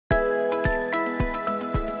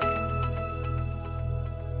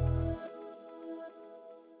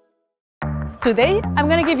Today, I'm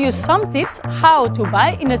going to give you some tips how to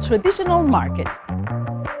buy in a traditional market.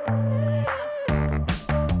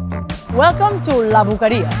 Welcome to La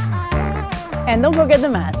Boqueria. And don't forget the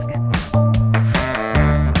mask.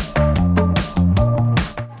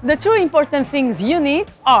 The two important things you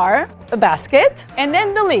need are a basket and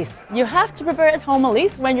then the list. You have to prepare at home a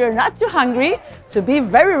list when you're not too hungry, to be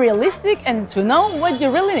very realistic and to know what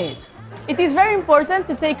you really need. It is very important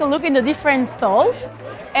to take a look in the different stalls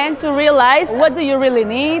and to realize what do you really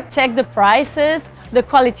need, check the prices, the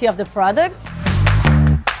quality of the products.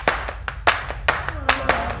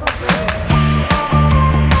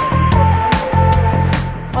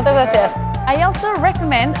 Muchas gracias. I also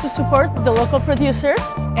recommend to support the local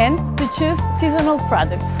producers and to choose seasonal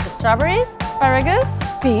products. The strawberries, asparagus,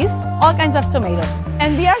 peas, all kinds of tomato.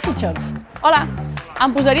 And the artichokes. Hola,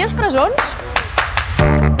 em posaries fresons?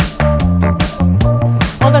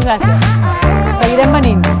 Moltes gràcies. Seguirem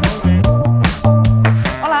venint.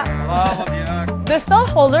 Hola. Hola, bon dia. The stall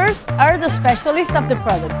holders are the specialists of the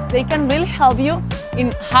products. They can really help you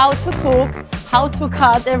in how to cook, how to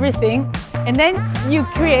cut everything. And then you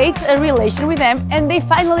create a relation with them and they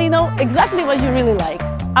finally know exactly what you really like.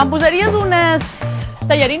 Em posaries unes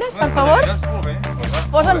tallarines, per favor? Molt bé.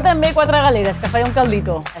 Posa'm també 4 galeres, que faria un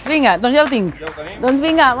caldito. Vinga, doncs ja ho tinc. Ja ho tenim. Doncs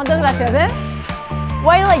vinga, moltes gràcies,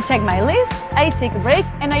 While I check my list, I take a break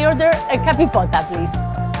and I order a capipota, please.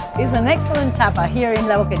 It's an excellent tapa here in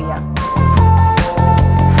La Boqueria.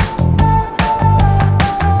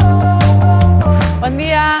 Bon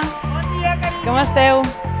dia. Bon dia, carinyo. Com esteu?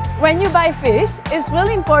 When you buy fish, it's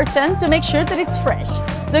really important to make sure that it's fresh.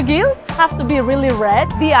 The gills have to be really red,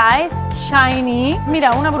 the eyes shiny. Mira,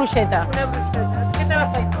 una bruixeta. Una bruixeta. Què t'ha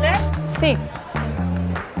fet, fred? Sí.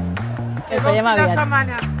 Ens veiem aviat.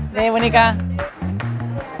 Setmana. Adéu, bonica.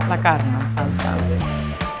 La carn em falta.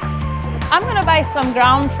 I'm gonna buy some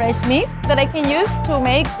ground fresh meat that I can use to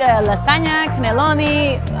make lasagna,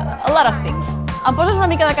 cannelloni, a lot of things. Em poses una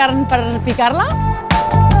mica de carn per picar-la?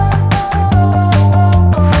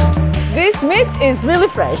 This meat is really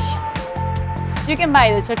fresh. You can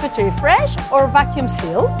buy the charcuterie fresh or vacuum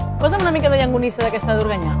sealed. Posa'm una mica de llonganissa d'aquesta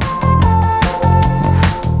d'Organyà.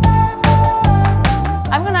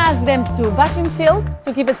 I'm gonna ask them to vacuum seal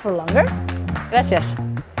to keep it for longer. Gràcies.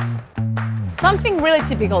 Something really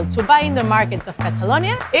typical to buy in the markets of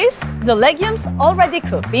Catalonia is the legumes already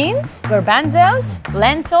cooked. Beans, garbanzos,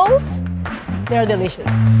 lentils. They're delicious.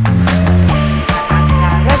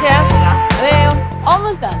 Gràcies. Adéu.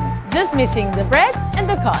 Almost done. Just missing the bread and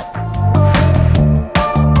the cod.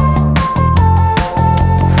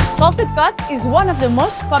 Salted cod is one of the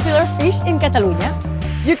most popular fish in Catalonia.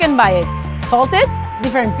 You can buy it salted,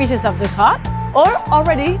 different pieces of the cod, or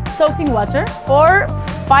already soaked in water for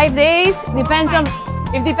 5 days.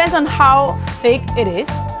 It depends on how thick it is.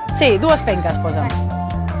 Sí, 2 penques posa'm.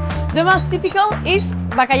 The most typical is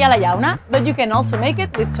bacallà a la llauna, but you can also make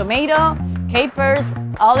it with tomato, capers,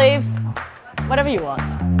 olives, whatever you want.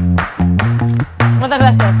 Muchas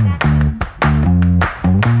gracias.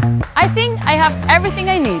 I think I have everything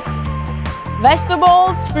I need.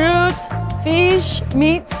 Vegetables, fruit, fish,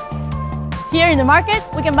 meat. Here in the market,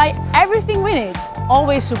 we can buy everything we need,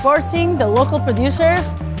 always supporting the local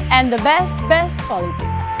producers and the best quality.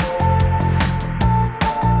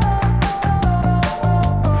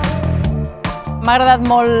 M'ha agradat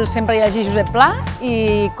molt sempre llegir Josep Pla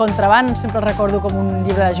i Contraban sempre el recordo com un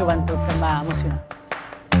llibre de joventut que em va emocionar.